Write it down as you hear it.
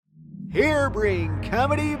Hairbrain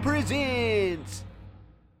Comedy presents.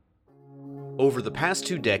 Over the past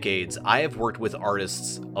 2 decades, I have worked with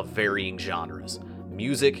artists of varying genres: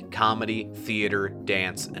 music, comedy, theater,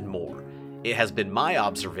 dance, and more. It has been my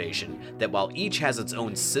observation that while each has its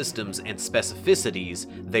own systems and specificities,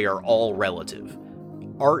 they are all relative.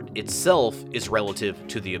 Art itself is relative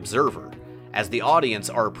to the observer. As the audience,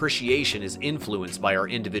 our appreciation is influenced by our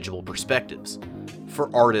individual perspectives.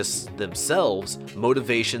 For artists themselves,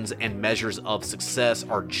 motivations and measures of success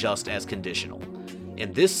are just as conditional.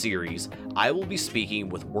 In this series, I will be speaking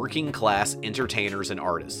with working class entertainers and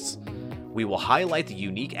artists. We will highlight the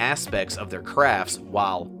unique aspects of their crafts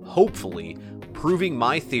while, hopefully, proving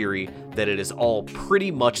my theory that it is all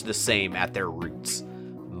pretty much the same at their roots.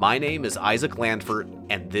 My name is Isaac Landford,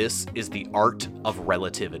 and this is the Art of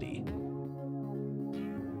Relativity.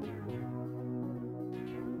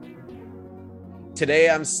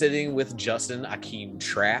 Today I'm sitting with Justin Akeim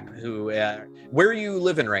Trapp, who, where are you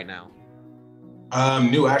living right now?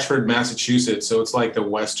 New Ashford, Massachusetts. So it's like the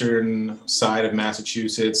western side of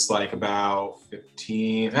Massachusetts, like about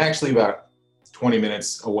 20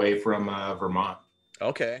 minutes away from Vermont.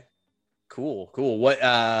 Okay, cool. What,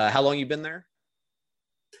 how long you been there?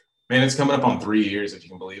 Man, it's coming up on 3 years, if you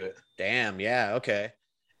can believe it. Damn, yeah, okay.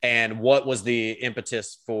 And what was the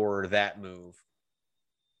impetus for that move?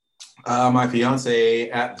 My fiance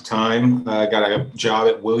at the time got a job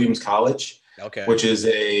at Williams College, Okay. which is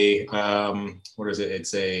what is it?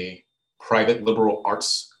 It's a private liberal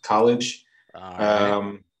arts college.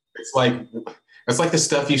 Right. It's like the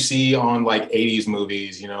stuff you see on like 80s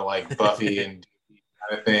movies, you know, like Buffy and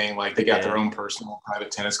kind of thing. Like they got their own personal private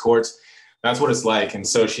tennis courts. That's what it's like. And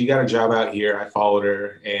so she got a job out here. I followed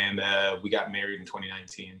her, and we got married in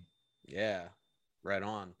 2019. Yeah, right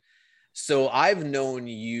on. So I've known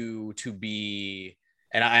you to be,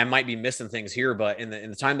 and I might be missing things here, but in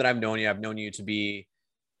the time that I've known you to be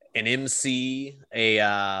an MC,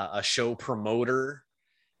 a show promoter,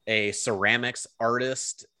 a ceramics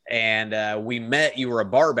artist, and we met. You were a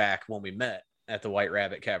bar back when we met at the White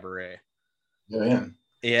Rabbit Cabaret. Yeah.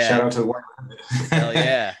 Yeah. Shout out to the White Rabbit. Hell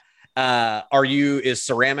yeah. Are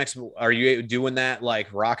you doing that like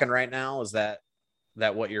rocking right now? Is that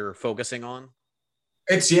what you're focusing on?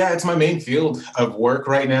 It's my main field of work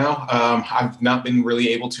right now. I've not been really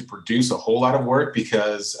able to produce a whole lot of work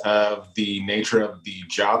because of the nature of the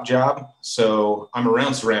job. So I'm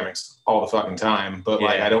around ceramics all the fucking time, but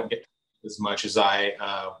like I don't get as much as I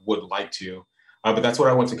would like to. But that's what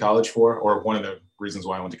I went to college for, or one of the reasons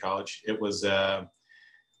why I went to college. It was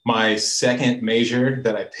my second major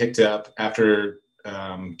that I picked up after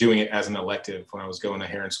doing it as an elective when I was going to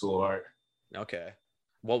Heron School of Art. Okay.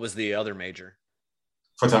 What was the other major?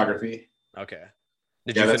 Photography. Okay.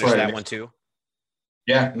 Did you finish that one too?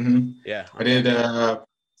 Yeah. Mm-hmm. Yeah. Okay. I did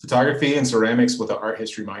photography and ceramics with an art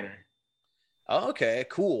history minor. Oh, okay,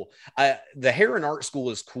 cool. The Heron Art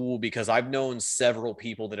School is cool because I've known several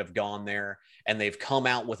people that have gone there and they've come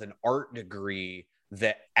out with an art degree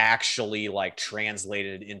that actually like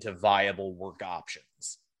translated into viable work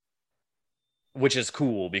options, which is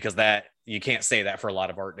cool because that you can't say that for a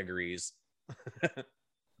lot of art degrees.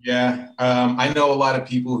 Yeah, I know a lot of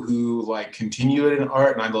people who like continue it in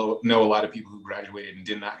art, and I know a lot of people who graduated and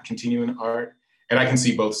did not continue in art, and I can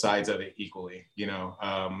see both sides of it equally. You know,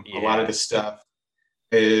 a lot of this stuff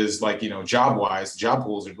is like, you know, job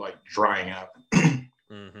pools are like drying up.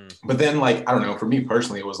 Mm-hmm. But then, like, I don't know, for me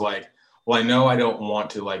personally, it was like, well, I know I don't want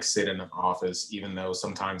to like sit in an office, even though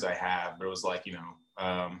sometimes I have. But it was like, you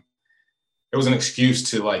know, it was an excuse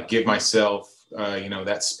to like give myself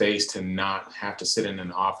that space to not have to sit in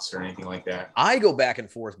an office or anything like that. I go back and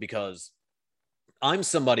forth because I'm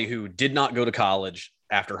somebody who did not go to college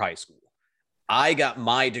after high school. I got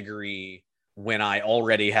my degree when I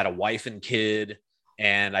already had a wife and kid,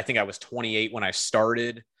 and I think I was 28 when I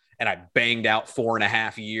started, and I banged out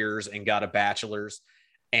 4.5 years and got a bachelor's.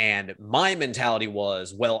 And my mentality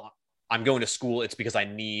was, well, I'm going to school. It's because I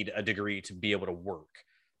need a degree to be able to work.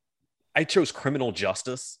 I chose criminal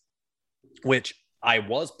justice, which I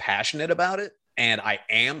was passionate about it, and I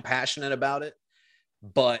am passionate about it,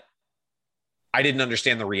 but I didn't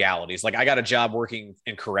understand the realities. Like I got a job working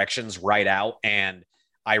in corrections right out, and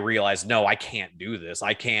I realized, no, I can't do this.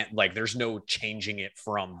 I can't, like, there's no changing it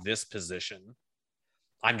from this position.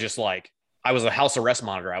 I'm just like, I was a house arrest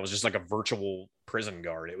monitor. I was just like a virtual prison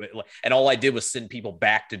guard. And all I did was send people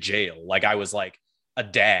back to jail. Like I was like a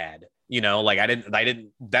dad. You know, like I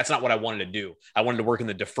didn't, that's not what I wanted to do. I wanted to work in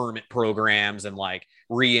the deferment programs and like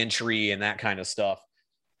reentry and that kind of stuff.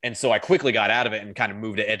 And so I quickly got out of it and kind of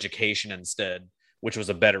moved to education instead, which was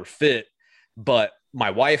a better fit. But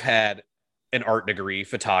my wife had an art degree,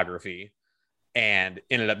 photography, and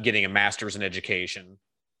ended up getting a master's in education.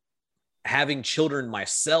 Having children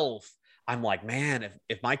myself, I'm like, man,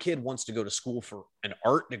 if my kid wants to go to school for an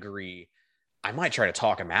art degree, I might try to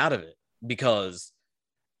talk him out of it, because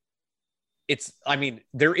I mean,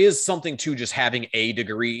 there is something to just having a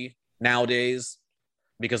degree nowadays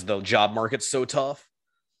because the job market's so tough.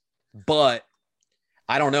 But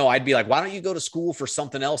I don't know. I'd be like, why don't you go to school for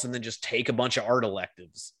something else and then just take a bunch of art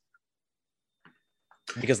electives?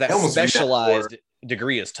 Because that specialized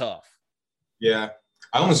degree is tough. Yeah.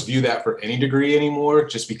 I almost view that for any degree anymore,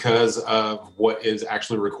 just because of what is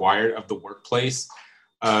actually required of the workplace.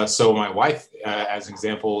 So my wife, as an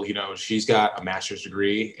example, she's got a master's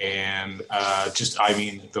degree, and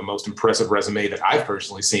the most impressive resume that I've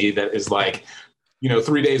personally seen, that is like,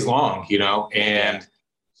 3 days long, and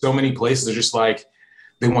so many places are just like,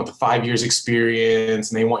 they want the 5 years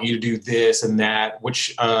experience and they want you to do this and that,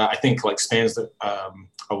 which I think like spans a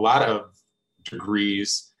lot of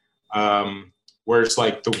degrees, where it's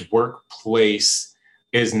like the workplace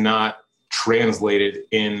is not translated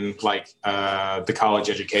in like the college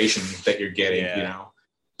education that you're getting,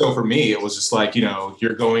 So for me, it was just like,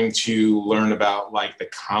 you're going to learn about like the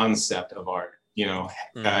concept of art,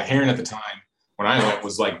 Heron at the time when I went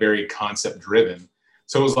was like very concept driven.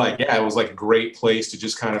 So it was like, it was like a great place to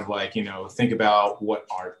just kind of like, think about what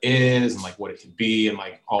art is and like what it could be and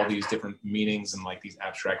like all these different meanings and like these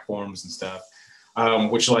abstract forms and stuff,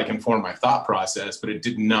 which like informed my thought process, but it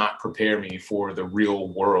did not prepare me for the real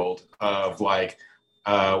world of like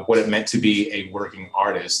what it meant to be a working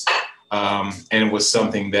artist. And it was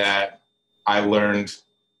something that I learned,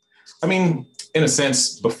 in a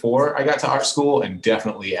sense, before I got to art school and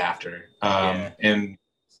definitely after. And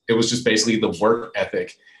it was just basically the work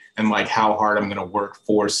ethic and like how hard I'm going to work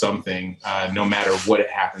for something, no matter what it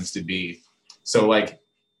happens to be. So like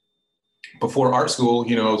before art school,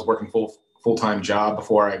 I was working full-time job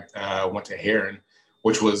before I went to Heron,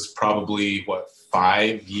 which was probably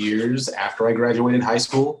 5 years after I graduated high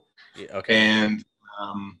school. Yeah, okay. And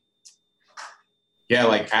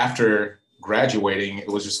like after graduating, it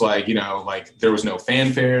was just like, like there was no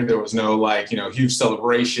fanfare, there was no like, huge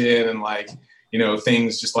celebration and like,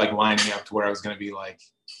 things just like lining up to where I was going to be like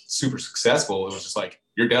super successful. It was just like,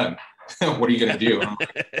 you're done. What are you going to do? And I'm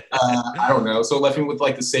like, I don't know. So it left me with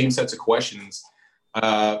like the same sets of questions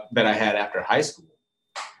that I had after high school.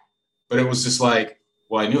 But it was just like,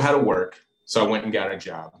 well, I knew how to work. So I went and got a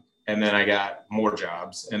job, and then I got more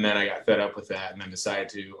jobs, and then I got fed up with that and then decided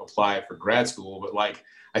to apply for grad school. But like,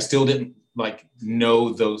 I still didn't like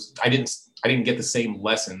know those. I didn't get the same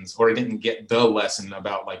lessons, or I didn't get the lesson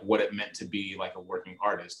about like what it meant to be like a working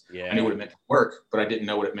artist. Yeah. I knew what it meant to work, but I didn't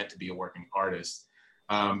know what it meant to be a working artist.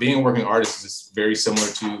 Being a working artist is very similar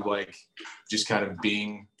to like just kind of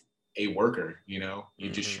being a worker, you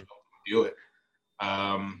just show up and do it.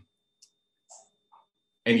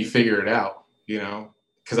 And you figure it out,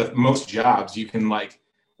 because most jobs you can like,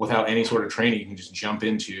 without any sort of training, you can just jump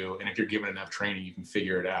into, and if you're given enough training, you can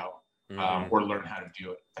figure it out, or learn how to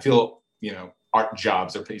do it. I feel, art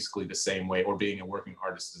jobs are basically the same way, or being a working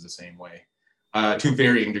artist is the same way, to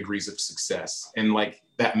varying degrees of success. And like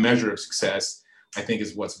that measure of success, I think,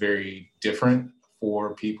 is what's very different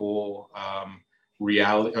for people,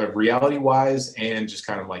 reality wise, and just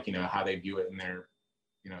kind of like, how they view it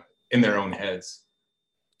in their own heads.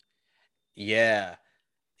 Yeah.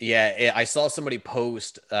 I saw somebody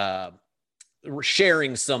post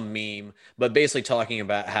sharing some meme, but basically talking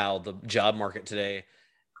about how the job market today,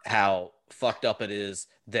 how fucked up it is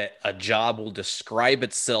that a job will describe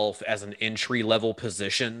itself as an entry level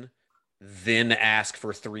position, then ask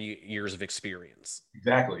for 3 years of experience.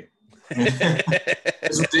 Exactly.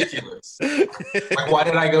 It's ridiculous. Like, why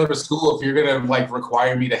did I go to school if you're gonna like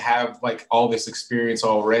require me to have like all this experience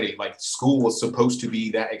already? Like, school was supposed to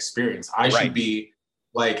be that experience. I should be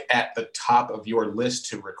like at the top of your list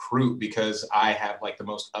to recruit because I have like the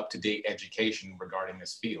most up-to-date education regarding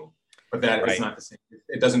this field. But that is not the same.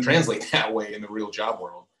 It doesn't translate that way in the real job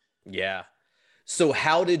world. Yeah. So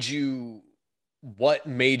what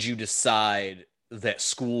made you decide that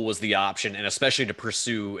school was the option, and especially to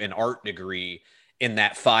pursue an art degree in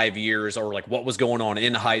that 5 years, or like what was going on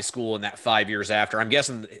in high school in that 5 years after? I'm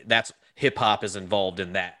guessing that's hip hop is involved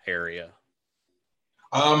in that area.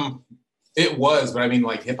 It was, but I mean,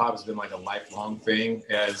 like hip hop has been like a lifelong thing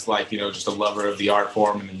as like, just a lover of the art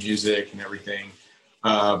form and the music and everything.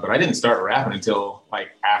 But I didn't start rapping until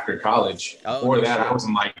like after college. Before that, I was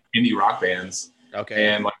in like indie rock bands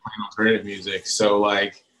and like playing alternative music. So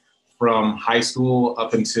like from high school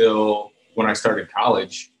up until when I started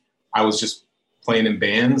college, I was just playing in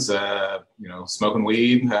bands, smoking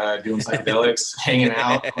weed, doing psychedelics, hanging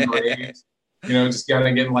out on raves, just kind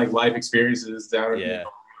of getting like life experiences down in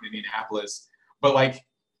Indianapolis. But like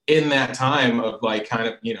in that time of like kind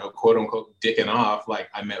of, quote unquote, dicking off, like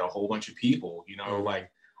I met a whole bunch of people, like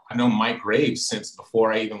I know Mike Graves since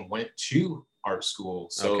before I even went to art school.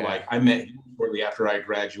 So like I met him shortly after I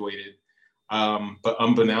graduated. But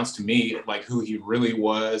unbeknownst to me, like who he really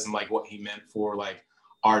was and like what he meant for like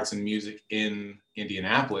arts and music in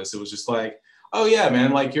Indianapolis, it was just like, oh yeah,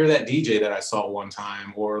 man, like you're that DJ that I saw one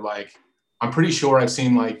time, or like, I'm pretty sure I've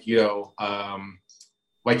seen like,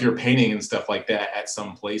 like your painting and stuff like that at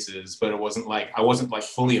some places, but I wasn't like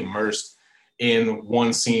fully immersed in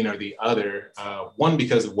one scene or the other. One,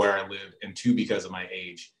 because of where I lived, and two, because of my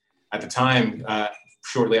age. At the time,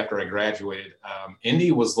 shortly after I graduated,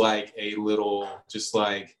 Indy was like a little, just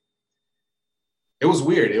like, it was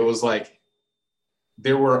weird. It was like,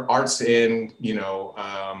 there were arts in,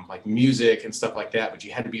 like music and stuff like that, but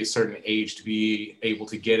you had to be a certain age to be able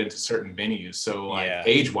to get into certain venues. So like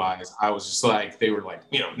age-wise, I was just like, they were like,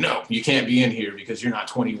 no, you can't be in here because you're not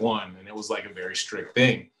 21. And it was like a very strict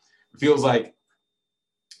thing. It feels like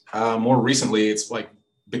more recently, it's like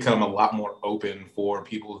become a lot more open for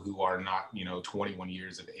people who are not, 21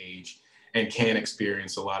 years of age and can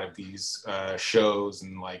experience a lot of these shows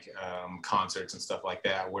and like concerts and stuff like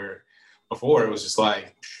that, where before it was just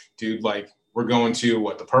like, dude, like we're going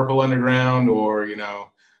to the Purple Underground or,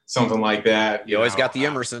 something like that. You always got the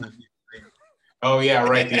Emerson. Oh yeah,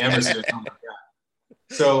 right. The Emerson. Oh my God.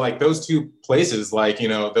 So like those two places, like,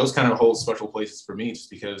 those kind of hold special places for me just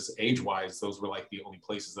because age-wise, those were like the only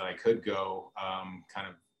places that I could go kind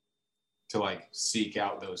of to like seek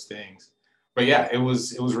out those things. But yeah, it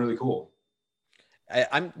was really cool.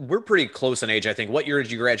 We're pretty close in age, I think. What year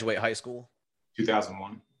did you graduate high school?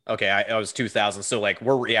 2001. Okay, I was 2000. So like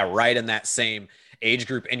we're right in that same age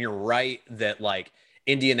group. And you're right that like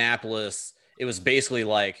Indianapolis, it was basically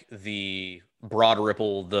like the Broad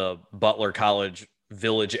Ripple, the Butler College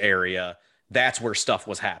Village area. That's where stuff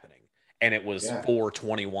was happening. And it was for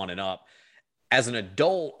 21 and up. As an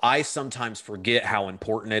adult, I sometimes forget how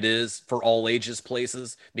important it is for all ages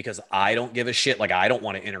places because I don't give a shit. Like, I don't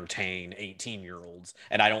want to entertain 18-year-olds,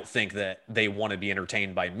 and I don't think that they want to be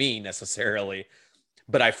entertained by me necessarily.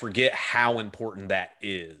 But I forget how important that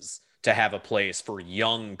is to have a place for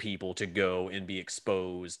young people to go and be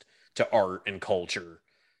exposed to art and culture.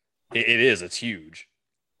 It is. It's huge.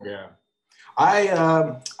 Yeah. I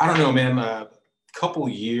don't know, man. A couple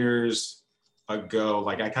years ago,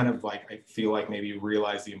 like I kind of like, I feel like maybe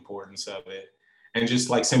realized the importance of it, and just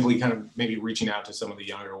like simply kind of maybe reaching out to some of the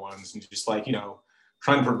younger ones and just like,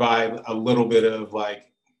 trying to provide a little bit of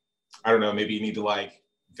like, I don't know, maybe you need to like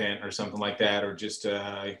vent or something like that, or just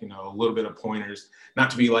a little bit of pointers, not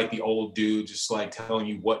to be like the old dude just like telling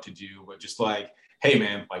you what to do, but just like, hey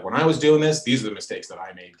man, like when I was doing this, these are the mistakes that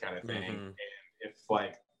I made, kind of thing. And if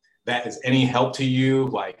like that is any help to you,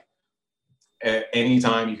 like at any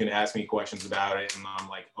time you can ask me questions about it, and I'm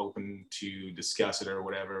like open to discuss it or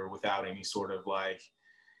whatever without any sort of like,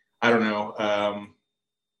 I don't know,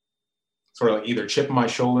 sort of like either chip on my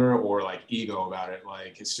shoulder or like ego about it.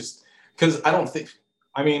 Like, it's just because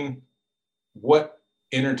what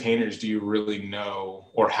entertainers do you really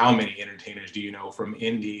know, or how many entertainers do you know from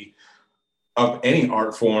indie of any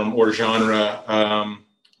art form or genre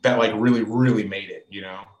that like really, really made it,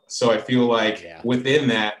 So I feel like within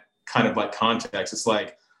that kind of like context, it's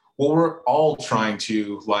like, well, we're all trying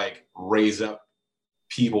to like raise up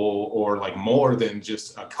people, or like more than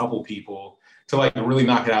just a couple people, to like really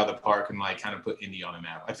knock it out of the park and like kind of put indie on the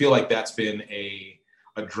map. I feel like that's been a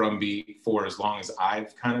drumbeat for as long as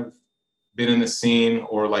I've kind of been in the scene,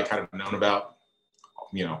 or like kind of known about,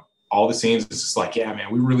 all the scenes. It's just like, yeah,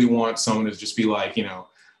 man, we really want someone to just be like,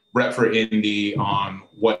 rep for indie on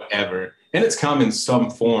whatever. And it's come in some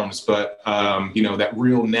forms, but that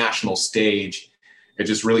real national stage, it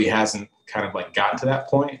just really hasn't kind of like gotten to that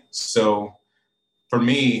point. So for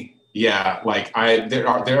me, yeah, like there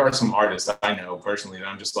are some artists that I know personally that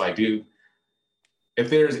I'm just like, dude, if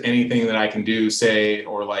there's anything that I can do, say,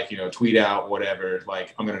 or like, tweet out, whatever,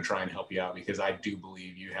 like I'm going to try and help you out, because I do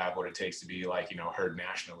believe you have what it takes to be like, heard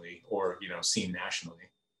nationally, or, seen nationally.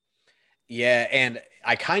 Yeah. And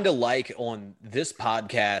I kind of like on this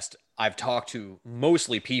podcast, I've talked to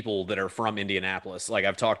mostly people that are from Indianapolis. Like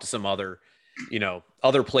I've talked to some other,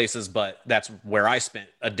 other places, but that's where I spent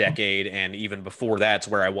a decade. And even before that's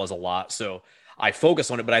where I was a lot. So I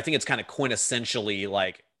focus on it, but I think it's kind of quintessentially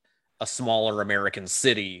like a smaller American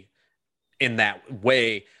city in that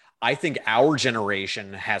way. I think our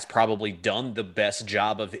generation has probably done the best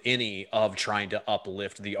job of any of trying to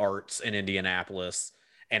uplift the arts in Indianapolis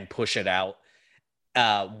and push it out.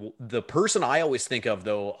 The person I always think of,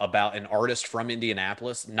 though, about an artist from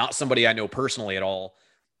Indianapolis, not somebody I know personally at all,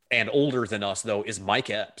 and older than us, though, is Mike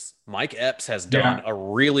Epps. Mike Epps has done Yeah. a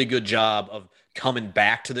really good job of coming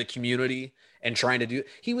back to the community and trying to do.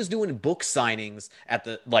 He was doing book signings at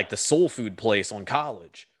the soul food place on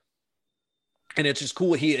College, and it's just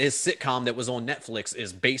cool. His sitcom that was on Netflix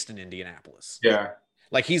is based in Indianapolis. Yeah.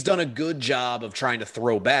 Like, he's done a good job of trying to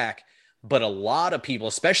throw back, but a lot of people,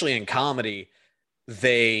 especially in comedy,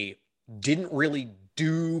 they didn't really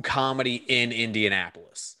do comedy in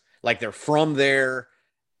Indianapolis. Like, they're from there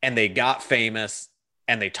and they got famous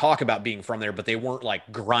and they talk about being from there, but they weren't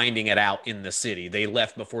like grinding it out in the city. They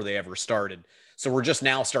left before they ever started. So we're just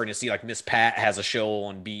now starting to see, like, Miss Pat has a show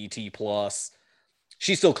on BET Plus.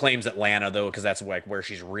 She still claims Atlanta, though, because that's like where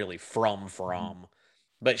she's really from.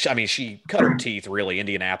 But I mean, she cut her teeth. Really,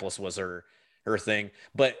 Indianapolis was her thing.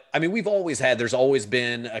 But I mean, there's always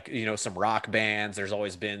been some rock bands. There's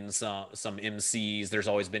always been some MCs. There's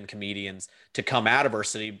always been comedians to come out of our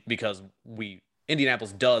city, because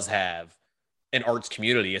Indianapolis does have an arts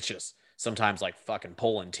community. It's just sometimes like fucking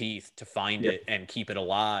pulling teeth to find Yeah. it and keep it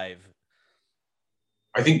alive.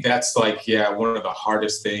 I think that's like, yeah, one of the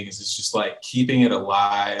hardest things is just like keeping it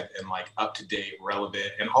alive and like up to date,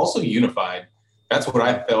 relevant, and also unified. That's what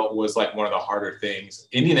I felt was like one of the harder things.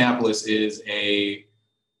 Indianapolis it's a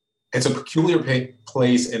peculiar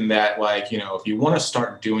place in that, like, if you want to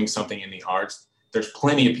start doing something in the arts, there's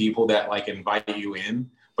plenty of people that like invite you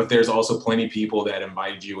in, but there's also plenty of people that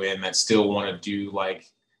invite you in that still want to do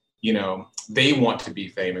like, they want to be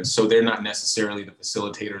famous. So they're not necessarily the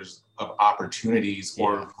facilitators of opportunities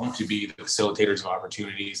or want to be the facilitators of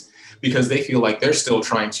opportunities because they feel like they're still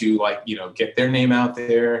trying to like, get their name out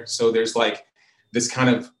there. So there's like this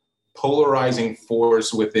kind of polarizing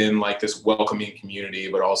force within like this welcoming community,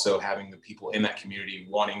 but also having the people in that community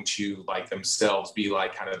wanting to like themselves be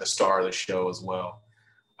like kind of the star of the show as well.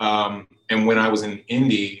 And when I was in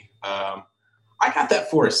Indy, I got that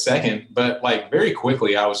for a second, but like very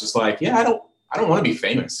quickly I was just like, yeah, I don't want to be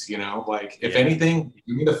famous, like if anything,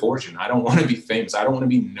 give me the fortune. I don't want to be famous. I don't want to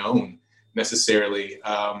be known necessarily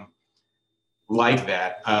like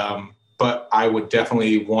that. But I would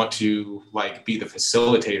definitely want to like be the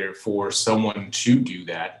facilitator for someone to do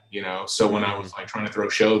that, So when I was like trying to throw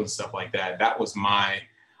shows and stuff like that, that was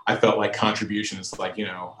I felt like contributions, like,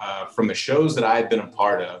 from the shows that I had been a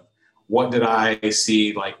part of, what did I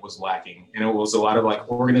see like was lacking? And it was a lot of like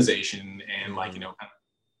organization and like, kind of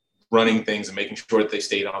running things and making sure that they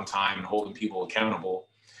stayed on time and holding people accountable,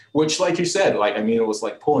 which, like you said, like, I mean, it was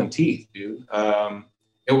like pulling teeth, dude.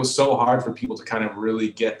 It was so hard for people to kind of really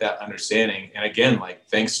get that understanding. And again, like,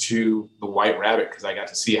 thanks to the White Rabbit, because I got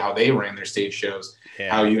to see how they ran their stage shows,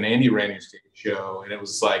 how you and Andy ran your stage show. And it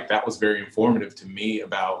was like, that was very informative to me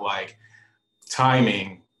about like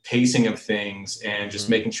timing, pacing of things, and just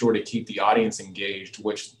making sure to keep the audience engaged,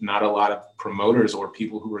 which not a lot of promoters or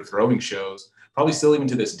people who are throwing shows probably still even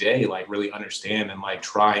to this day, like really understand and like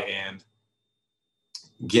try and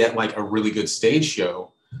get like a really good stage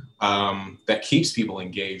show that keeps people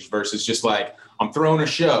engaged versus just like, I'm throwing a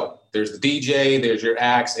show. There's the DJ, there's your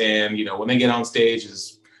acts. And, when they get on stage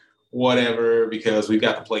is whatever, because we've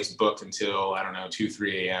got the place booked until, I don't know, 2,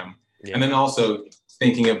 3 a.m. Yeah. And then also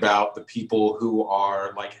thinking about the people who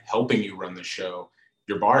are like helping you run the show,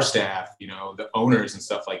 your bar staff, the owners and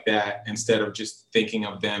stuff like that, instead of just thinking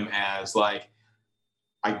of them as like,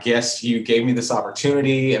 I guess you gave me this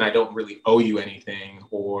opportunity and I don't really owe you anything,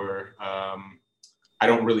 or I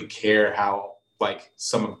don't really care how like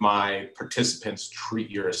some of my participants treat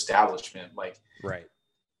your establishment. Like, right.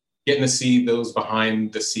 Getting to see those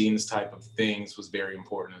behind the scenes type of things was very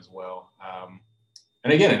important as well.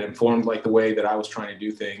 And again, it informed like the way that I was trying to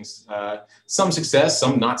do things. Some success,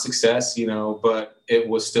 some not success, but it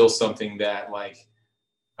was still something that like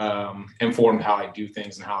informed how I do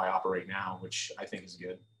things and how I operate now, which I think is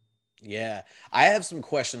good. Yeah. I have some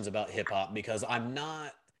questions about hip hop because I'm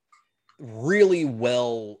not really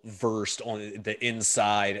well versed on the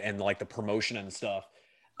inside and like the promotion and stuff.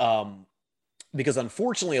 Because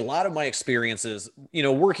unfortunately, a lot of my experiences,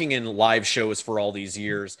 working in live shows for all these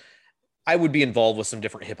years, I would be involved with some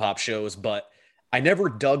different hip hop shows, but I never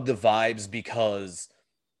dug the vibes because,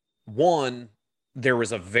 one, there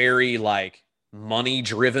was a very like money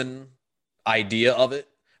driven idea of it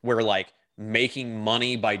where like making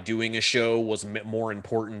money by doing a show was more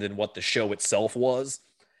important than what the show itself was.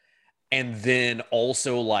 And then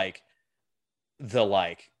also like the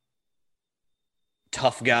like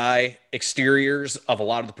tough guy exteriors of a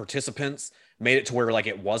lot of the participants made it to where like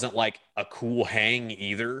it wasn't like a cool hang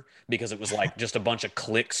either, because it was like just a bunch of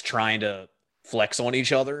cliques trying to flex on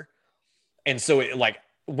each other. And so it like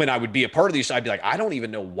when I would be a part of these, I'd be like, I don't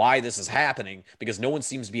even know why this is happening because no one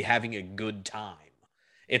seems to be having a good time.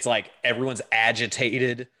 It's like everyone's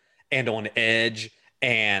agitated and on edge,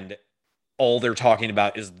 and all they're talking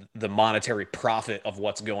about is the monetary profit of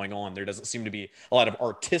what's going on. There doesn't seem to be a lot of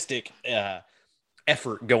artistic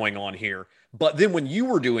effort going on here. But then when you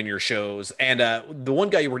were doing your shows, and the one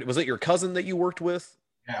guy you were, was it your cousin that you worked with?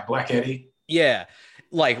 Yeah, Black Eddie. Yeah.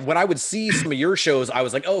 Like when I would see some of your shows, I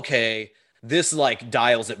was like, okay, this like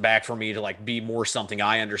dials it back for me to like be more something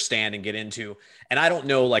I understand and get into. And I don't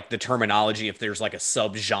know like the terminology, if there's like a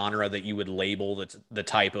subgenre that you would label that's the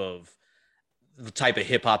type of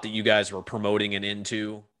hip hop that you guys were promoting and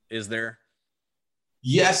into, is there?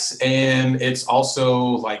 Yes, and it's also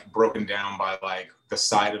like broken down by like the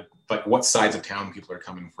side of like what sides of town people are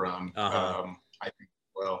coming from. I think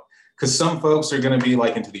well, because some folks are going to be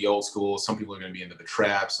like into the old school, some people are going to be into the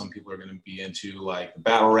trap, some people are going to be into like the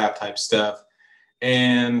battle rap type stuff,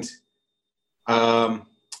 and I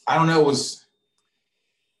don't know, it was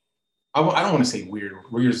I don't want to say weird.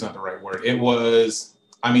 Weird is not the right word. It was,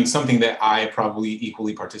 I mean, something that I probably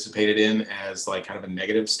equally participated in as like kind of a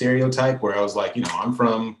negative stereotype where I was like, you know, I'm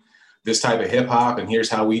from this type of hip hop and here's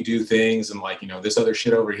how we do things. And like, you know, this other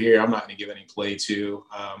shit over here, I'm not going to give any play to,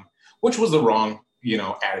 which was the wrong, you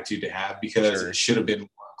know, attitude to have, because Sure. it should have been more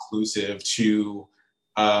inclusive to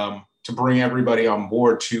bring everybody on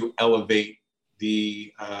board to elevate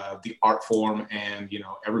the art form and, you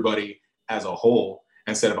know, everybody as a whole,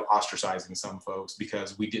 instead of ostracizing some folks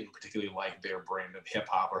because we didn't particularly like their brand of hip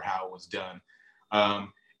hop or how it was done.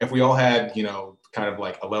 If we all had, you know, kind of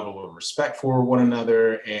like a level of respect for one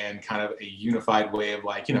another and kind of a unified way of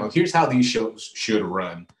like, you know, here's how these shows should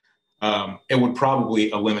run, it would probably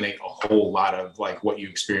eliminate a whole lot of like what you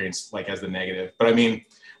experienced like as the negative. But I mean,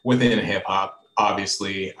 within hip hop,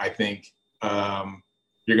 obviously, I think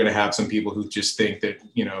you're going to have some people who just think that,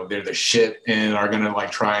 you know, they're the shit and are going to like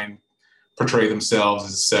try and portray themselves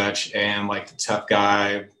as such, and like the tough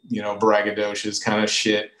guy, you know, braggadocious kind of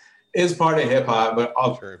shit is part of hip hop. But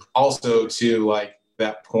Sure. also to like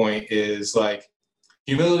that point is like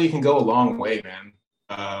humility can go a long way, man.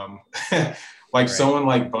 Like Right. someone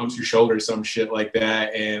like bumps your shoulder or some shit like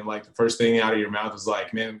that, and like the first thing out of your mouth is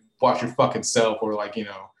like, man, watch your fucking self, or like, you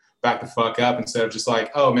know, back the fuck up, instead of just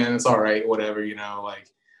like, oh man, it's all right, whatever, you know, like,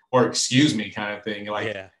 or excuse me kind of thing. Like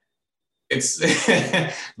Yeah. it's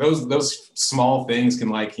those small things can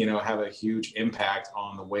like, you know, have a huge impact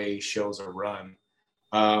on the way shows are run.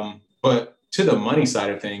 But to the money side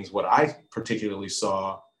of things, what I particularly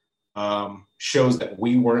saw, shows that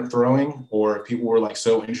we weren't throwing, or people were like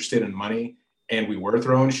so interested in money and we were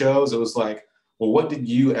throwing shows, it was like, well, what did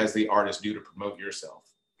you as the artist do to promote yourself?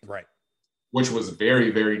 Right. Which was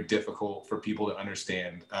very, very difficult for people to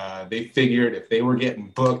understand. They figured if they were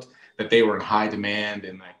getting booked, that they were in high demand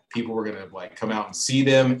and like people were gonna like come out and see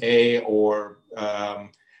them, or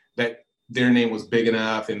that their name was big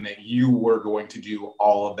enough and that you were going to do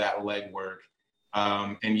all of that legwork,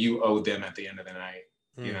 and you owed them at the end of the night.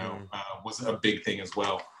 You know, was a big thing as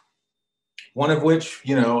well. One of which,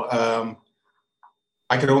 you know,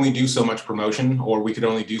 I could only do so much promotion, or we could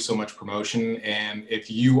only do so much promotion. And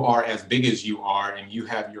if you are as big as you are and you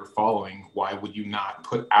have your following, why would you not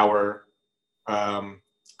put our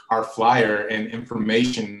flyer and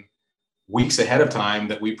information weeks ahead of time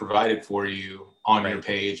that we provided for you on your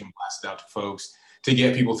page and blast it out to folks to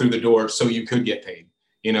get people through the door so you could get paid,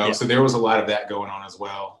 you know? Yeah. So there was a lot of that going on as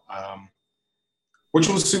well, which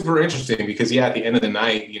was super interesting because, yeah, at the end of the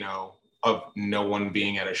night, you know, of no one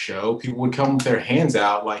being at a show, people would come with their hands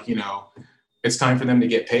out like, you know, it's time for them to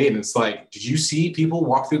get paid. And it's like, did you see people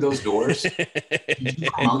walk through those doors? Did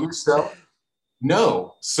you promote yourself?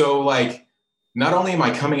 No. So like, not only am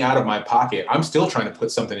I coming out of my pocket, I'm still trying to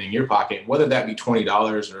put something in your pocket, whether that be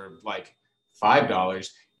 $20 or like $5.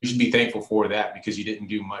 You should be thankful for that because you didn't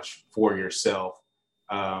do much for yourself.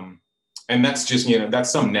 And that's just, you know,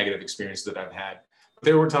 that's some negative experience that I've had.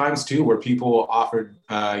 There were times too where people offered,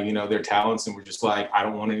 you know, their talents and were just like, I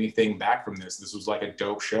don't want anything back from this. This was like a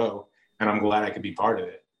dope show and I'm glad I could be part of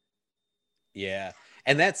it. Yeah.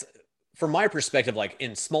 And that's, from my perspective, like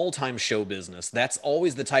in small time show business, that's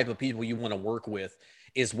always the type of people you want to work with,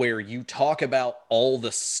 is where you talk about all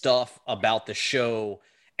the stuff about the show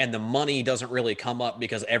and the money doesn't really come up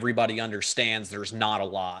because everybody understands there's not a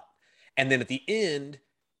lot. And then at the end,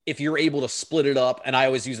 if you're able to split it up, and I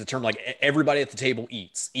always use the term like everybody at the table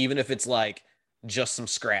eats, even if it's like just some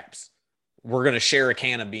scraps, we're going to share a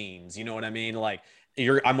can of beans. You know what I mean? Like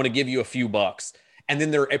I'm going to give you a few bucks. And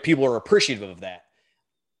then people are appreciative of that.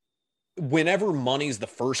 Whenever money's the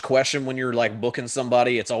first question when you're like booking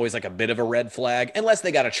somebody, it's always like a bit of a red flag, unless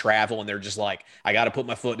they got to travel and they're just like, I got to put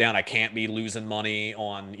my foot down. I can't be losing money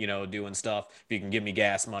on, doing stuff. If you can give me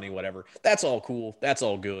gas money, whatever. That's all cool. That's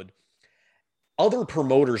all good. Other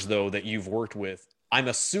promoters, though, that you've worked with, I'm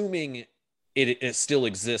assuming it still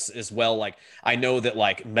exists as well. Like, I know that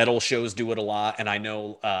like metal shows do it a lot. And I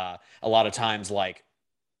know a lot of times like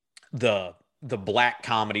the black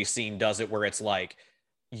comedy scene does it where it's like,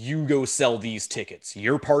 you go sell these tickets.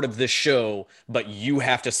 You're part of this show, but you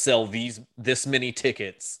have to sell this many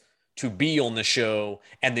tickets to be on the show,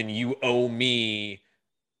 and then you owe me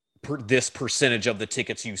this percentage of the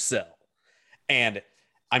tickets you sell. And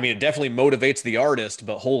I mean, it definitely motivates the artist,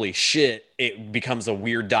 but holy shit, it becomes a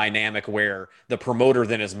weird dynamic where the promoter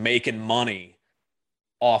then is making money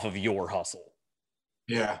off of your hustle.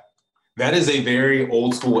 Yeah. That is a very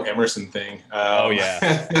old school Emerson thing. Oh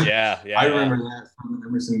yeah. Yeah. I remember that from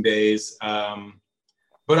Emerson days.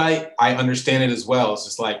 But I understand it as well. It's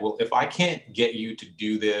just like, well, if I can't get you to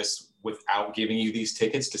do this without giving you these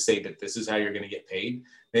tickets to say that this is how you're going to get paid,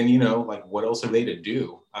 then, like what else are they to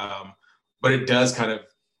do? But it does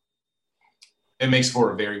it makes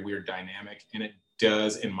for a very weird dynamic. And it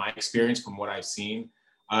does, in my experience, from what I've seen,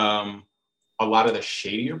 a lot of the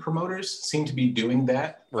shadier promoters seem to be doing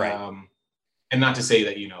that. Right. And not to say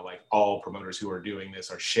that, like all promoters who are doing this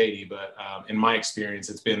are shady, but in my experience,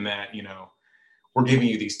 it's been that, we're giving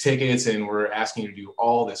you these tickets and we're asking you to do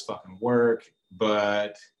all this fucking work,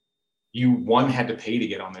 but you, one, had to pay to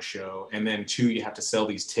get on the show. And then two, you have to sell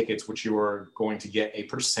these tickets, which you're going to get a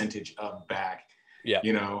percentage of back,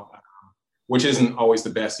 which isn't always the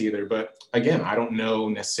best either. But again, I don't know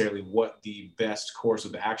necessarily what the best course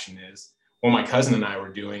of action is. Well, my cousin and I were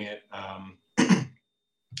doing it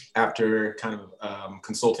after kind of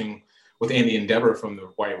consulting with Andy and Deborah from the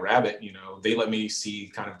White Rabbit. They let me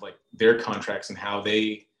see kind of like their contracts and how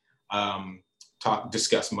they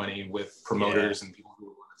discuss money with promoters and people who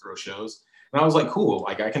want to throw shows. And I was like, cool,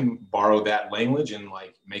 like I can borrow that language and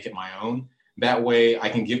like make it my own. That way I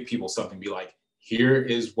can give people something, be like, here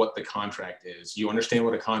is what the contract is. You understand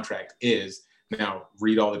what a contract is. Now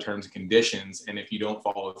read all the terms and conditions. And if you don't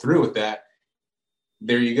follow through with that,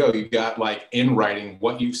 there you go. You got like in writing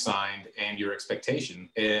what you've signed and your expectation.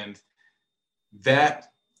 And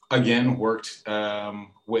that again worked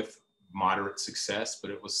with moderate success, but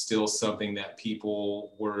it was still something that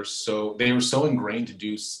people were so ingrained to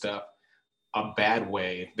do stuff a bad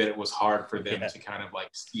way that it was hard for them to kind of like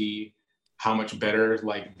see how much better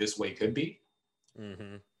like this way could be.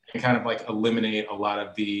 Mm-hmm. And kind of like eliminate a lot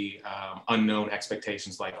of the unknown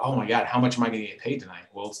expectations, like, oh my God, how much am I going to get paid tonight?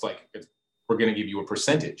 Well, it's like, we're going to give you a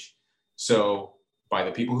percentage. So by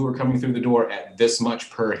the people who are coming through the door at this much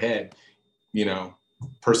per head,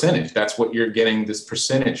 percentage, that's what you're getting this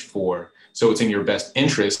percentage for. So it's in your best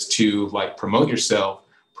interest to like promote yourself,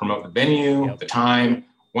 promote the venue, the time,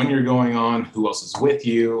 when you're going on, who else is with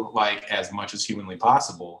you, like as much as humanly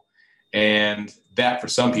possible. And that for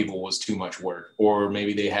some people was too much work, or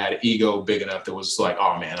maybe they had ego big enough that was like,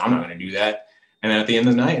 oh man, I'm not going to do that. And then at the end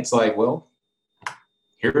of the night, it's like, well,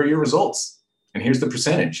 here are your results and here's the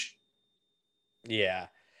percentage. Yeah.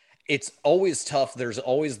 It's always tough. There's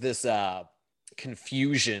always this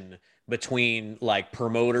confusion between like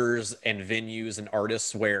promoters and venues and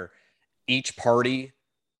artists where each party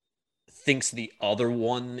thinks the other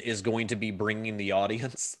one is going to be bringing the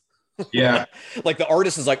audience. Yeah. Like the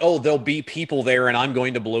artist is like, oh, there'll be people there and I'm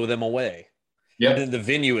going to blow them away. Yeah. And then the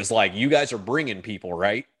venue is like, you guys are bringing people,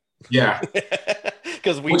 right? Yeah.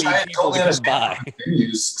 Because we need people to come by. From the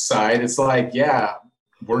venue's side, it's like, yeah,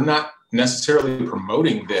 we're not necessarily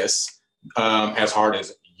promoting this as hard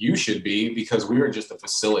as you should be, because we are just a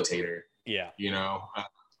facilitator. Yeah. You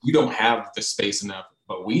don't have the space enough,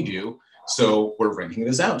 but we do. So we're renting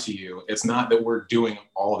this out to you. It's not that we're doing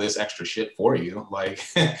all this extra shit for you. Like,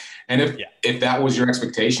 and if that was your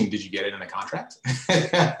expectation, did you get it in a contract?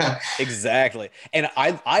 Exactly. And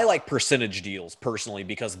I like percentage deals personally,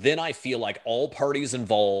 because then I feel like all parties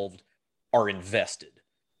involved are invested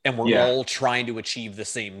and we're all trying to achieve the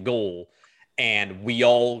same goal, and we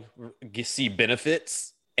all see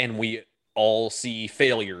benefits and we all see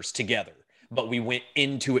failures together, but we went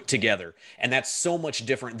into it together. And that's so much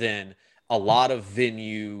different than a lot of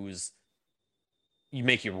venues. You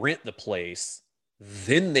make you rent the place,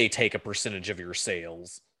 then they take a percentage of your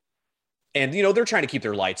sales. And, they're trying to keep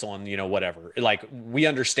their lights on, whatever. Like, we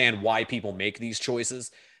understand why people make these choices,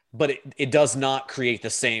 but it does not create the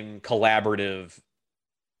same collaborative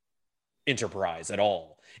enterprise at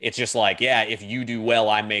all. It's just like, yeah, if you do well,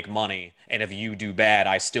 I make money. And if you do bad,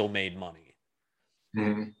 I still made money.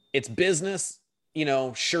 Mhm. It's business,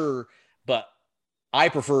 sure, but I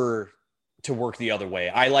prefer to work the other way.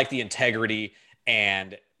 I like the integrity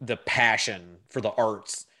and the passion for the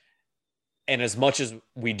arts. And as much as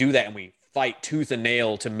we do that and we fight tooth and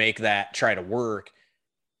nail to make that try to work,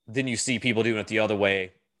 then you see people doing it the other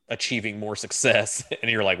way, achieving more success. And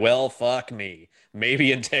you're like, well, fuck me.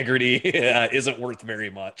 Maybe integrity isn't worth very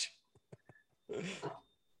much.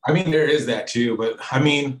 I mean, there is that too, but I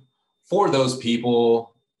mean, for those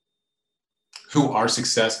people who are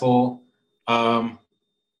successful,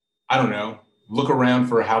 I don't know, look around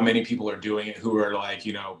for how many people are doing it who are like,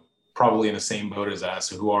 probably in the same boat as us,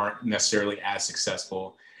 who aren't necessarily as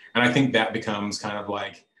successful. And I think that becomes kind of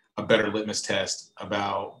like a better litmus test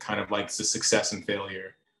about kind of like the success and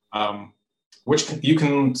failure, which you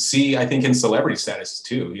can see, I think, in celebrity status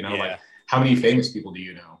too, like how many famous people do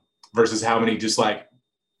you know versus how many just like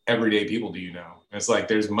everyday people do you know? And it's like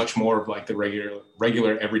there's much more of like the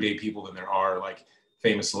regular everyday people than there are like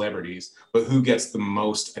famous celebrities, but who gets the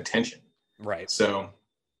most attention? Right. So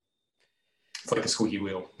it's like a squeaky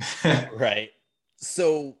wheel. Right.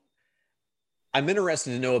 So I'm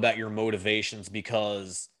interested to know about your motivations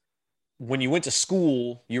because when you went to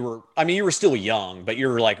school, you were still young, but you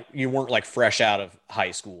weren't like fresh out of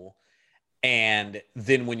high school. And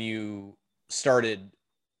then when you started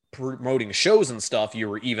promoting shows and stuff, you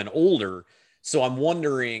were even older. So I'm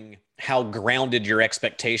wondering how grounded your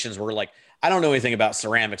expectations were. Like, I don't know anything about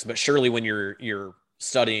ceramics, but surely when you're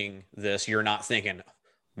studying this, you're not thinking,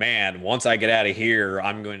 man, once I get out of here,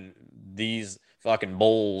 these fucking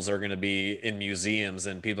bowls are going to be in museums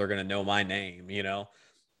and people are going to know my name.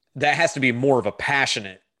 That has to be more of a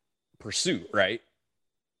passionate pursuit, right?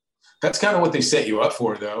 That's kind of what they set you up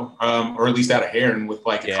for, though, or at least out of Heron with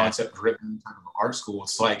like a Yeah. concept-driven type of art school.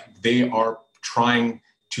 It's like they are trying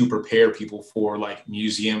to prepare people for like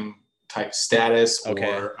museum type status Okay.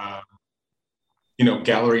 or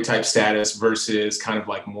gallery type status versus kind of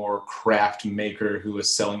like more craft maker who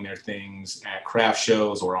is selling their things at craft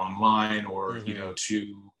shows or online or Mm-hmm.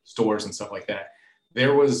 to stores and stuff like that.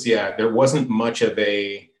 There wasn't much of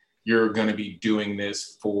a you're going to be doing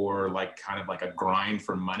this for like kind of like a grind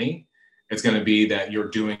for money. It's going to be that you're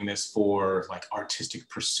doing this for like artistic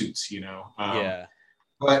pursuits. Yeah.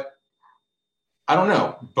 But I don't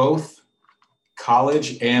know, both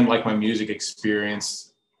college and like my music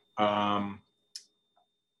experience. I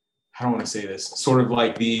don't want to say this, sort of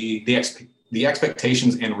like the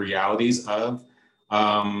expectations and realities of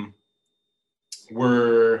um,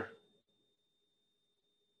 were,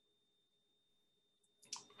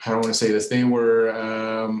 I don't want to say this,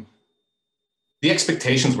 the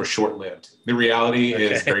expectations were short lived. The reality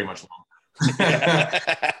is Okay. very much longer.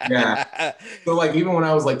 Yeah. So like even when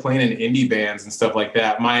I was like playing in indie bands and stuff like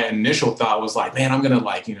that, my initial thought was like, man, I'm gonna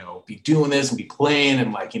like, be doing this and be playing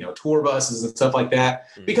and like, tour buses and stuff like that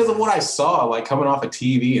because of Mhm. what I saw like coming off of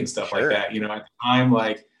TV and stuff like Sure. that. At the time,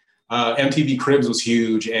 like MTV Cribs was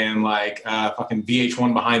huge and like fucking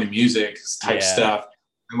VH1 Behind the Music type Yeah. stuff.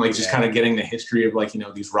 And like just Yeah. kind of getting the history of like,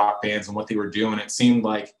 these rock bands and what they were doing. It seemed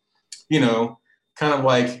like, you know, kind of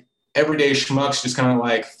like everyday schmucks just kind of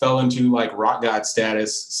like fell into like rock god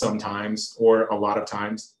status sometimes or a lot of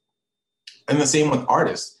times. And the same with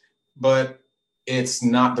artists. But it's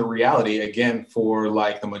not the reality again for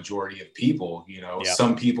like the majority of people. Yeah.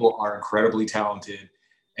 Some people are incredibly talented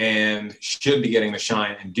and should be getting the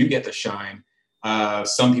shine and do get the shine.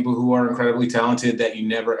 Some people who are incredibly talented that you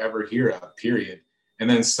never ever hear of, period. And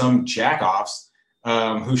then some jackoffs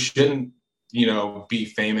who shouldn't, be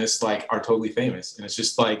famous, like are totally famous. And it's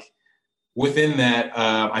just like within that,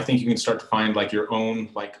 I think you can start to find like your own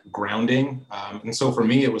like grounding. And so for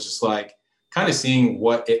me, it was just like kind of seeing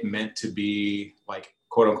what it meant to be like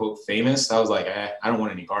quote unquote famous. I was like, I don't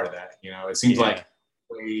want any part of that. It seems Yeah. like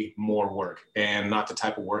way more work and not the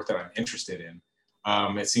type of work that I'm interested in.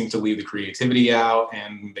 It seems to leave the creativity out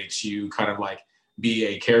and makes you kind of like be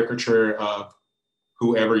a caricature of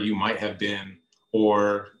whoever you might have been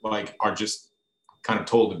or like are just kind of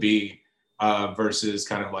told to be versus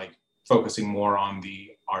kind of like focusing more on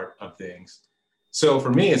the art of things. So for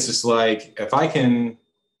me, it's just like if I can,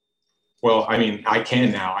 well, I mean, I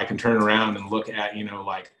can now. I can turn around and look at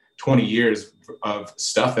like 20 years of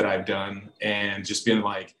stuff that I've done and just been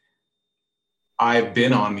like, I've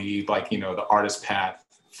been on the like the artist path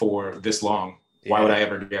for this long. Why would Yeah. I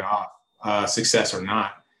ever get off, success or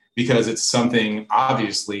not? Because it's something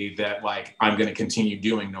obviously that like I'm going to continue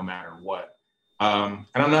doing no matter what. And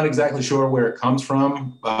I'm not exactly sure where it comes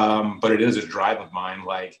from, but it is a drive of mine.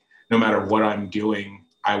 Like no matter what I'm doing,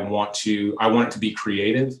 I want it to be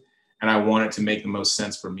creative, and I want it to make the most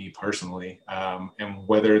sense for me personally. And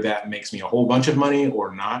whether that makes me a whole bunch of money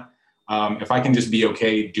or not, if I can just be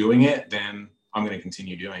okay doing it, then I'm going to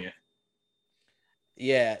continue doing it.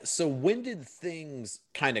 Yeah. So when did things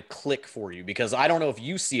kind of click for you? Because I don't know if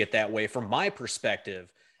you see it that way. From my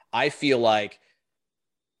perspective, I feel like,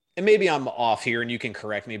 and maybe I'm off here and you can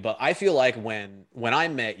correct me, but I feel like when I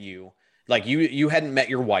met you, like you hadn't met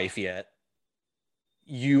your wife yet.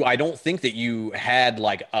 I don't think that you had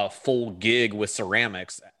like a full gig with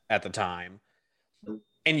ceramics at the time.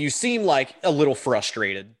 And you seem like a little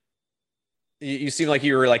frustrated. You seem like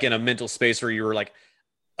you were like in a mental space where you were like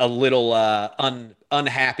a little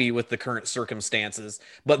unhappy with the current circumstances.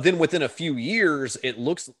 But then within a few years, it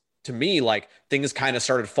looks to me like things kind of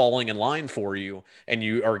started falling in line for you, and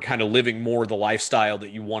you are kind of living more the lifestyle that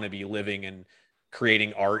you want to be living and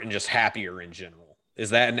creating art and just happier in general.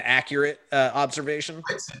 Is that an accurate observation?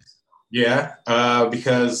 Yeah,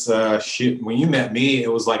 because shit, when you met me,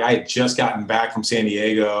 it was like I had just gotten back from San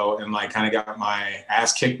Diego and like kind of got my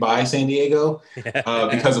ass kicked by San Diego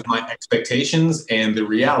because of my expectations and the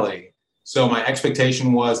reality. So my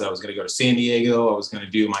expectation was I was going to go to San Diego, I was going to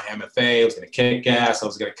do my MFA, I was going to kick ass, I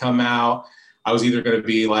was going to come out, I was either going to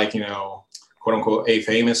be like, quote unquote, a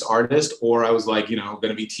famous artist, or I was like, going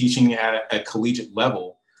to be teaching at a collegiate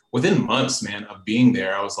level. Within months, man, of being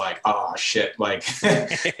there, I was like, oh shit, like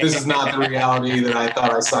this is not the reality that I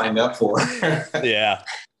thought I signed up for. Yeah.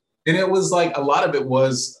 And it was like a lot of it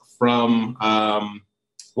was from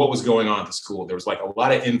what was going on at the school. There was like a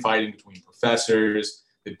lot of infighting between professors.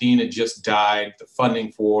 The dean had just died. The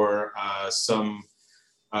funding for some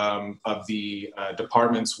of the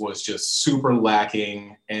departments was just super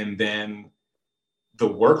lacking. And then the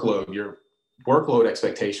workload, your workload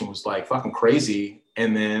expectation was like fucking crazy.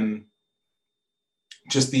 And then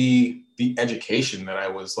just the education that I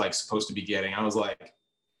was like supposed to be getting, I was like,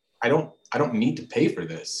 I don't need to pay for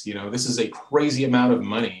this. This is a crazy amount of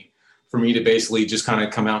money for me to basically just kind of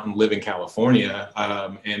come out and live in California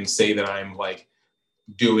and say that I'm like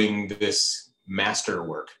doing this master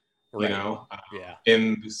work, Right. Yeah.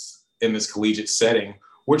 in this collegiate setting,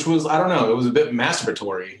 which was, I don't know, it was a bit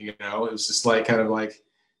masturbatory. It was just like kind of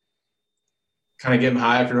getting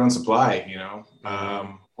high off your own supply,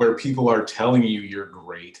 where people are telling you you're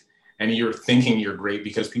great and you're thinking you're great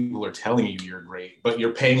because people are telling you you're great, but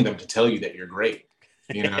you're paying them to tell you that you're great,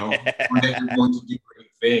 or that you're going to do great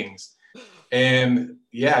things. And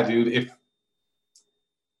yeah, dude,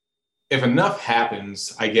 if enough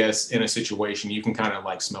happens, I guess, in a situation, you can kind of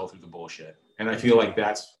like smell through the bullshit. And I feel like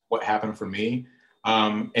that's what happened for me.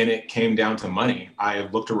 And it came down to money. I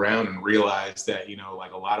looked around and realized that,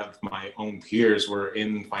 like a lot of my own peers were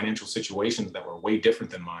in financial situations that were way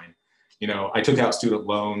different than mine. I took out student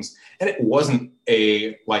loans and it wasn't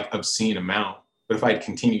a like obscene amount, but if I'd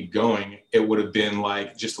continued going, it would have been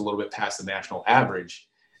like just a little bit past the national average.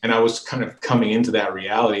 And I was kind of coming into that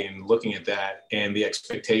reality and looking at that and the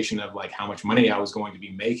expectation of like how much money I was going to be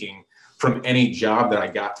making from any job that I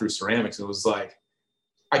got through ceramics. It was like,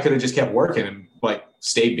 I could have just kept working and like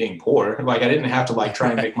stayed being poor. Like I didn't have to like try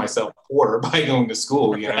and make myself poor by going to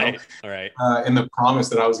school, Right. Right. And the promise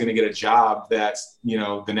that I was going to get a job that's,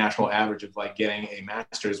 the national average of like getting a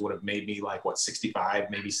master's would have made me like what, 65,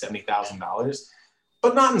 maybe $70,000,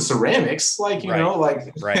 but not in ceramics. Like, like,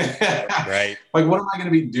 right. Like what am I going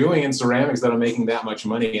to be doing in ceramics that I'm making that much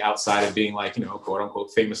money outside of being like, quote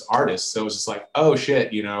unquote famous artist. So it was just like, oh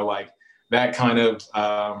shit, like, that kind of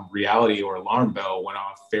reality or alarm bell went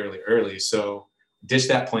off fairly early. So ditched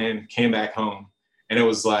that plan, came back home. And it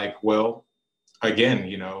was like, well, again,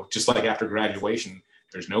 just like after graduation,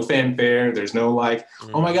 there's no fanfare. There's no like,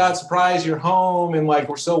 oh my God, surprise, you're home. And like,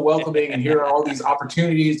 we're so welcoming. And here are all these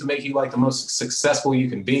opportunities to make you like the most successful you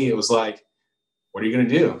can be. It was like, what are you going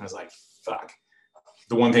to do? I was like, fuck.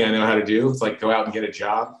 The one thing I know how to do is like go out and get a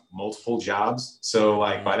job, multiple jobs. So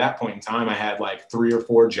like by that point in time, I had like 3 or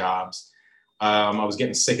 4 jobs. I was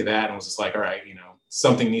getting sick of that and was just like, all right,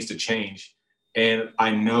 something needs to change. And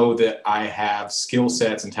I know that I have skill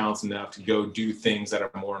sets and talents enough to go do things that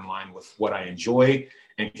are more in line with what I enjoy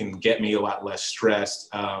and can get me a lot less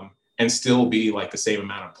stressed and still be like the same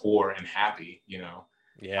amount of poor and happy,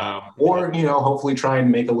 or, hopefully try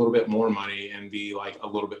and make a little bit more money and be like a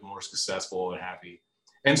little bit more successful and happy.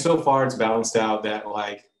 And so far it's balanced out that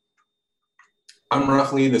like, I'm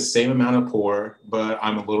roughly the same amount of poor, but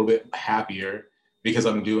I'm a little bit happier because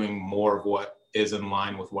I'm doing more of what is in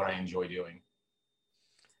line with what I enjoy doing.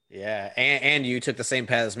 Yeah. And you took the same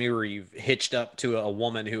path as me where you've hitched up to a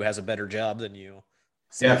woman who has a better job than you.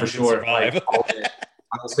 So Yeah, that for you can sure. survive. Like,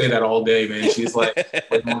 will say that all day, man. She's like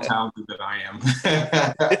way more talented than I am.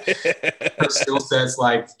 Her skill sets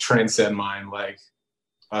like transcend mine like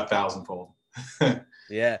 1,000-fold.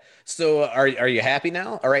 Yeah. So are you happy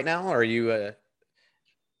now? All right now? Are you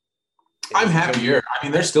I'm happier. I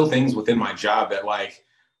mean, there's still things within my job that like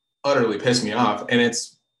utterly piss me off. And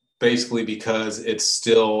it's basically because it's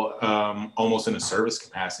still almost in a service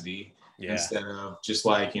capacity instead of just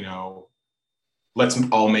like, let's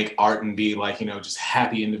all make art and be like, just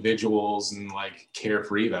happy individuals and like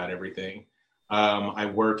carefree about everything. I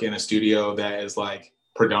work in a studio that is like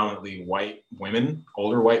predominantly white women,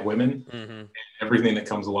 older white women, and everything that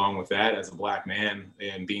comes along with that as a Black man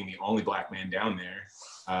and being the only Black man down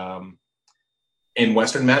there. In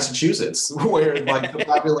Western Massachusetts, where like the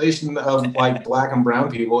population of like Black and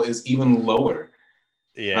brown people is even lower.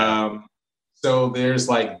 So there's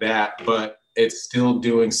like that, but it's still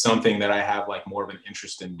doing something that I have like more of an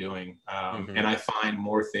interest in doing. And I find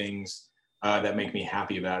more things that make me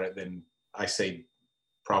happy about it than I say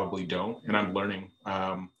probably don't. And I'm learning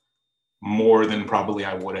more than probably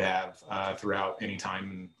I would have throughout any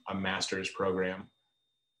time in a master's program.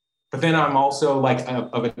 But then I'm also like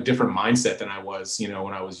of a different mindset than I was,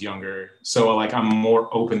 when I was younger. So like I'm more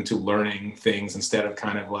open to learning things instead of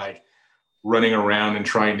kind of like running around and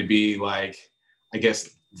trying to be like, I guess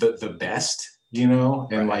the best,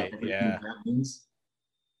 and like everything that means.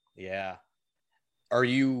 Yeah. Do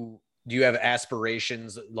you have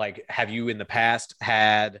aspirations? Like, have you in the past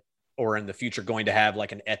had, or in the future going to have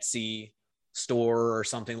like an Etsy store or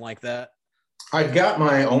something like that? I've got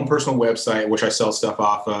my own personal website, which I sell stuff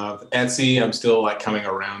off of. Etsy, I'm still like coming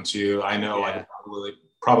around to. I know I could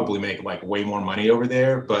probably make like way more money over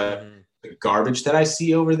there, but the garbage that I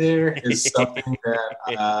see over there is something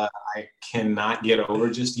that I cannot get over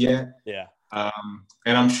just yet. Yeah.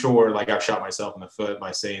 And I'm sure like I've shot myself in the foot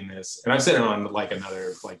by saying this, and I've said it on like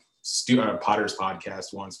another like Potter's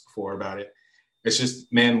podcast once before about it. It's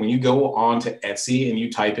just, man, when you go on to Etsy and you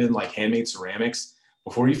type in like handmade ceramics,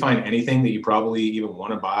 before you find anything that you probably even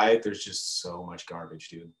want to buy, there's just so much garbage,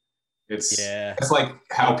 dude. It's like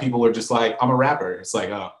how people are just like, I'm a rapper. It's like,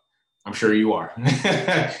 oh, I'm sure you are.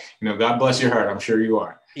 God bless your heart. I'm sure you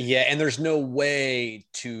are. Yeah. And there's no way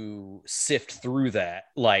to sift through that.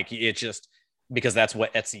 Like it just, because that's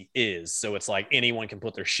what Etsy is. So it's like anyone can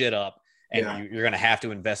put their shit up and you're going to have to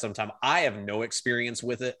invest some time. I have no experience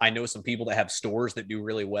with it. I know some people that have stores that do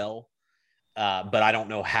really well. But I don't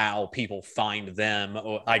know how people find them.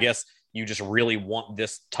 I guess you just really want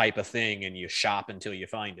this type of thing and you shop until you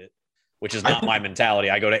find it, which is not my mentality.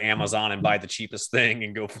 I go to Amazon and buy the cheapest thing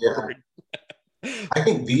and go for it. I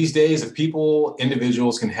think these days, if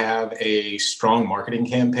individuals can have a strong marketing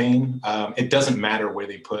campaign, it doesn't matter where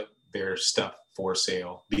they put their stuff for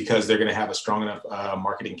sale, because they're going to have a strong enough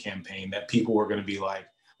marketing campaign that people are going to be like,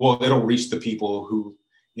 well, it'll reach the people who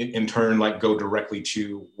in turn like go directly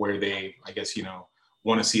to where they, I guess,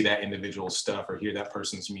 want to see that individual stuff or hear that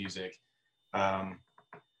person's music.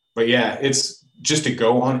 But yeah, it's just to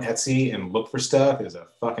go on Etsy and look for stuff is a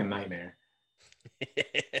fucking nightmare.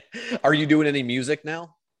 Are you doing any music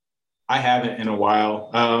now? I haven't in a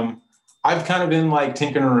while. I've kind of been like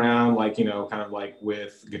tinkering around, like, kind of like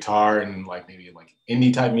with guitar and like maybe like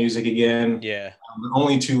indie type music again. Yeah. But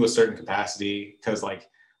only to a certain capacity, because like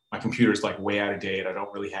my computer's like way out of date. I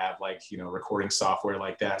don't really have like, recording software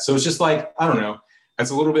like that. So it's just like, I don't know.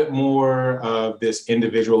 It's a little bit more of this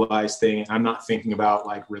individualized thing. I'm not thinking about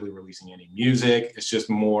like really releasing any music. It's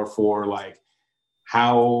just more for like,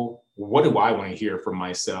 what do I want to hear from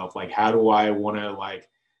myself? Like, how do I want to like,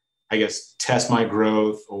 I guess, test my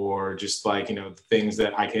growth, or just like, the things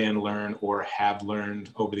that I can learn or have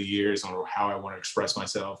learned over the years, or how I want to express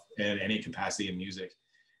myself in any capacity in music.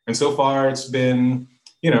 And so far it's been,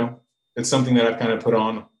 it's something that I've kind of put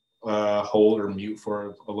on hold or mute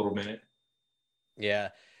for a little minute. Yeah.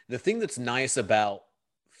 The thing that's nice about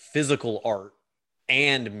physical art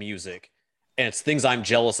and music, and it's things I'm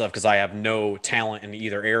jealous of because I have no talent in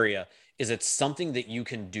either area, is it's something that you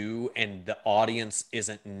can do and the audience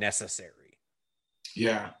isn't necessary.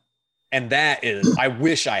 Yeah. And that is, I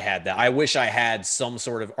wish I had that. I wish I had some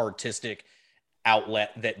sort of artistic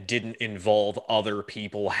outlet that didn't involve other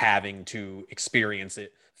people having to experience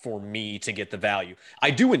it for me to get the value.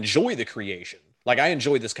 I do enjoy the creation. Like I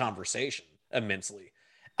enjoy this conversation immensely.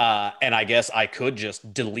 And I guess I could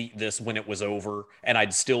just delete this when it was over and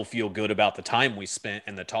I'd still feel good about the time we spent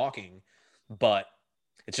and the talking, but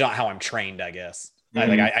it's not how I'm trained, I guess.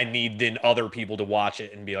 Mm-hmm. I need then other people to watch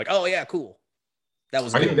it and be like, oh yeah, cool. That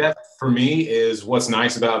was I good. think that for me is what's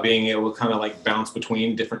nice about being able to kind of like bounce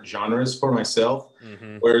between different genres for myself.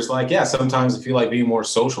 Whereas like, yeah, sometimes I feel like being more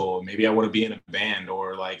social. Maybe I want to be in a band,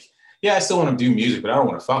 or like, yeah, I still want to do music, but I don't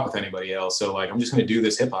want to fuck with anybody else. So like, I'm just going to do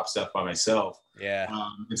this hip hop stuff by myself. Yeah.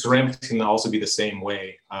 And ceramics can also be the same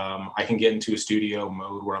way. I can get into a studio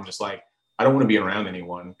mode where I'm just like, I don't want to be around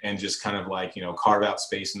anyone, and just kind of like, you know, carve out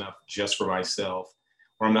space enough just for myself,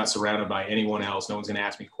 where I'm not surrounded by anyone else. No one's going to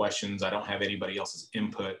ask me questions. I don't have anybody else's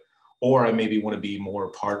input. Or I maybe want to be more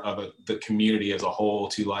part of the community as a whole,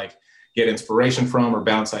 to like get inspiration from or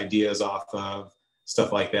bounce ideas off of,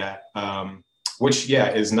 stuff like that. Which, yeah,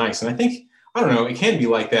 is nice. And I think, I don't know, it can be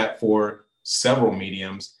like that for several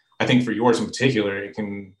mediums. I think for yours in particular, it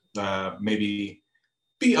can maybe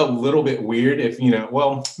be a little bit weird if, you know,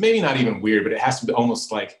 well, maybe not even weird, but it has to be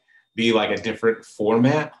almost like be like a different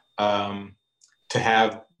format to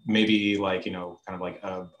have maybe like, you know, kind of like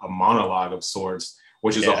a monologue of sorts,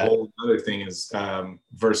 which is a whole other thing, is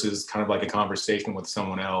versus kind of like a conversation with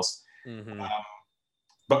someone else.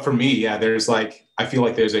 But for me, yeah, there's like, I feel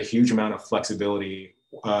like there's a huge amount of flexibility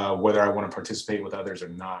whether I want to participate with others or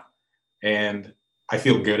not. And I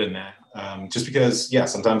feel good in that. Just because, yeah,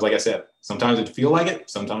 sometimes, like I said, sometimes I feel like it,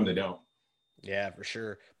 sometimes I don't. Yeah, for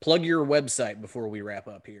sure. Plug your website before we wrap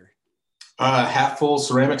up here.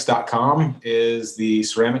 Halffullceramics.com is the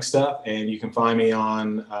ceramic stuff, and you can find me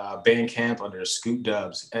on Bandcamp under Scoot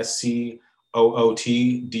Dubs, SCOOTDUBBS.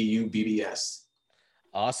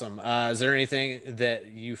 Awesome. Is there anything that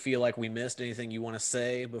you feel like we missed? Anything you want to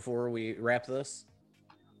say before we wrap this?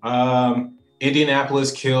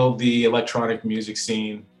 Indianapolis killed the electronic music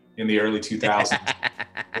scene in the early 2000s.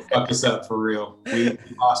 It fucked us up for real. We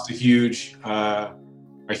lost a huge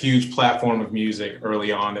platform of music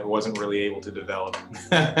early on that wasn't really able to develop.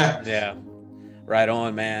 Yeah. Right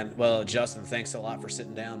on, man. Well, Justin, thanks a lot for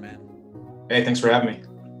sitting down, man. Hey, thanks for having me.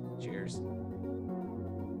 Cheers.